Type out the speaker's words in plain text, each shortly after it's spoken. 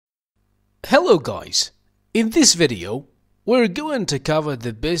Hello guys, in this video we're going to cover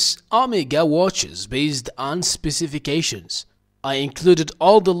the best Omega watches based on specifications. I included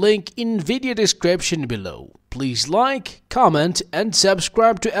all the link in video description below. Please like, comment and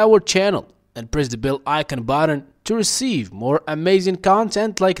subscribe to our channel and press the bell icon button to receive more amazing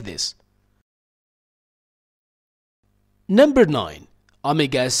content like this. Number 9.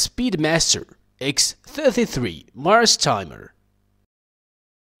 Omega Speedmaster X33 Mars Timer.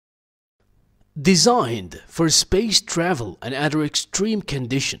 Designed for space travel and other extreme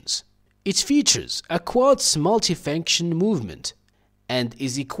conditions, it features a quartz multifunction movement and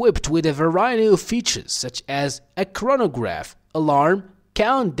is equipped with a variety of features such as a chronograph, alarm,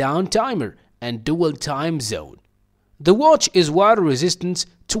 countdown timer, and dual time zone. The watch is water resistant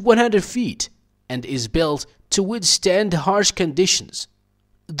to 100 feet and is built to withstand harsh conditions.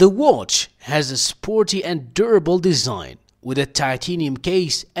 The watch has a sporty and durable design with a titanium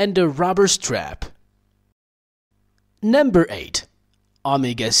case and a rubber strap. Number 8.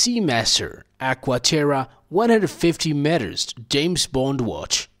 Omega Seamaster Aquaterra 150 meters James Bond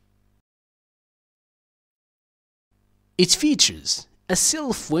watch. It features a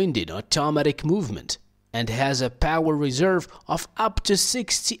self-winding automatic movement and has a power reserve of up to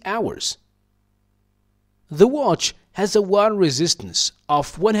 60 hours. The watch has a water resistance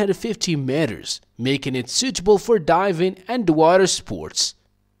of 150 meters, making it suitable for diving and water sports.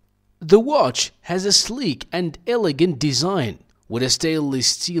 The watch has a sleek and elegant design with a stainless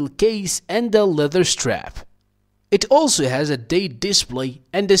steel case and a leather strap. It also has a date display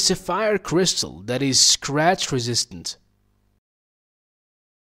and a sapphire crystal that is scratch resistant.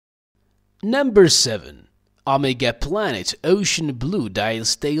 Number 7. Omega Planet Ocean Blue Dial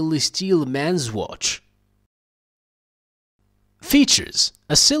Stainless Steel Man's Watch. Features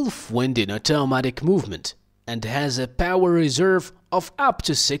a self-winding automatic movement and has a power reserve of up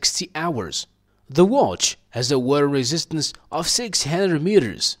to 60 hours. The watch has a water resistance of 600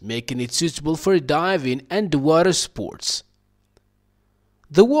 meters, making it suitable for diving and water sports.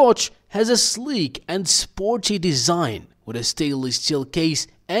 The watch has a sleek and sporty design with a stainless steel case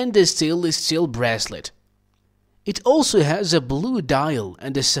and a stainless steel bracelet. It also has a blue dial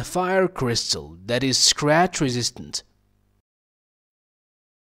and a sapphire crystal that is scratch resistant.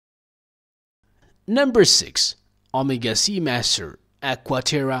 Number 6. Omega Seamaster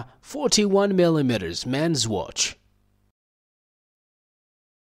Aquaterra 41mm Men's Watch.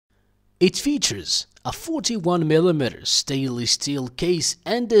 It features a 41mm stainless steel case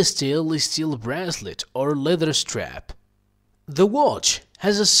and a stainless steel bracelet or leather strap. The watch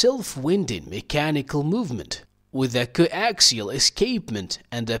has a self-winding mechanical movement with a coaxial escapement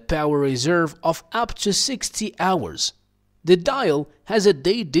and a power reserve of up to 60 hours. The dial has a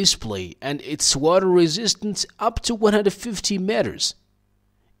date display and its water resistance up to 150 meters.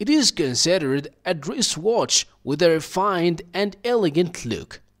 It is considered a dress watch with a refined and elegant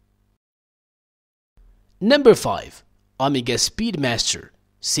look. Number 5. Omega Speedmaster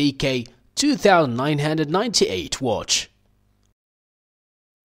CK 2998 watch.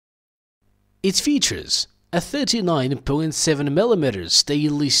 It features a 39.7mm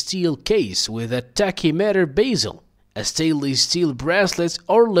stainless steel case with a tachymeter bezel, a stainless steel bracelet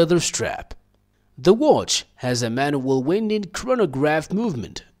or leather strap. The watch has a manual winding chronograph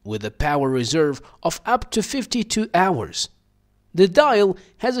movement with a power reserve of up to 52 hours. The dial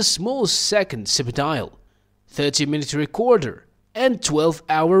has a small second subdial, 30-minute recorder and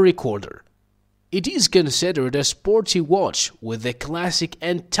 12-hour recorder. It is considered a sporty watch with a classic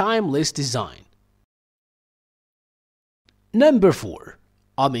and timeless design. Number 4.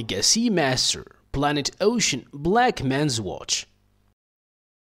 Omega Seamaster Planet Ocean Black Men's Watch.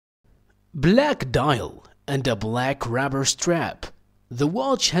 Black dial and a black rubber strap. The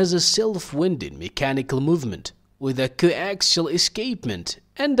watch has a self-winding mechanical movement with a coaxial escapement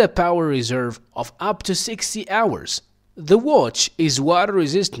and a power reserve of up to 60 hours. The watch is water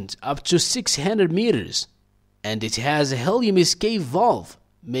resistant up to 600 meters and it has a helium escape valve,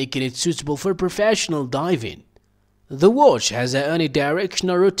 making it suitable for professional diving. The watch has a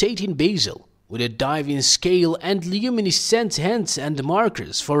unidirectional rotating bezel with a diving scale and luminescent hands and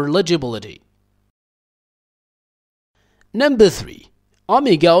markers for legibility. Number 3.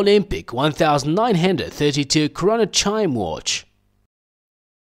 Omega Olympic 1932 Chrono Chime Watch.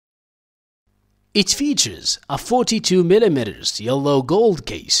 It features a 42mm yellow gold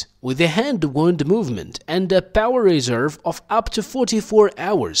case with a hand-wound movement and a power reserve of up to 44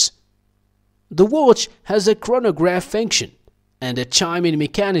 hours. The watch has a chronograph function and a chiming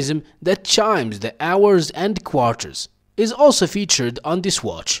mechanism that chimes the hours and quarters is also featured on this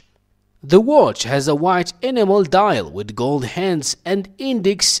watch. The watch has a white enamel dial with gold hands and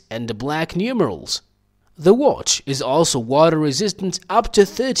index and black numerals. The watch is also water resistant up to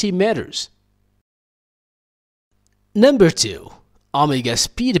 30 meters. Number 2. Omega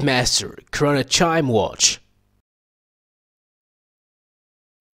Speedmaster Chrono Chime Watch.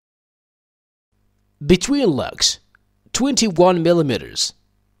 Between lugs 21 mm,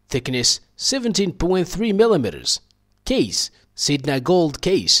 thickness 17.3 mm, case Sydney gold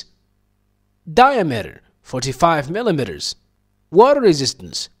case, diameter 45 mm, water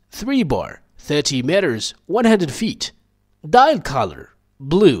resistance 3 bar, 30 meters, 100 feet, dial color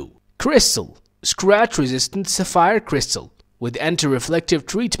blue, crystal, scratch resistant sapphire crystal with anti-reflective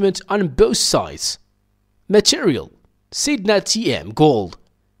treatment on both sides, material Sydney TM gold,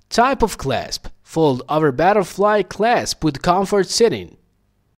 type of clasp fold over butterfly clasp with comfort setting.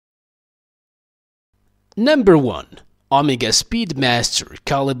 Number 1. Omega Speedmaster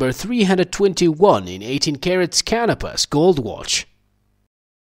caliber 321 in 18 carats canopus gold watch.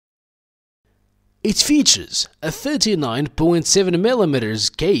 It features a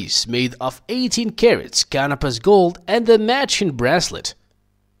 39.7mm case made of 18 carats canopus gold and the matching bracelet.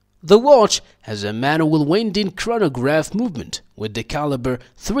 The watch has a manual winding chronograph movement with the caliber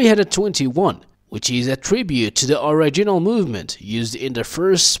 321, which is a tribute to the original movement used in the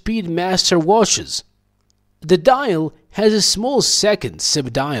first Speedmaster watches. The dial has a small second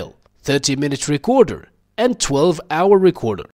subdial, 30-minute recorder, and 12-hour recorder.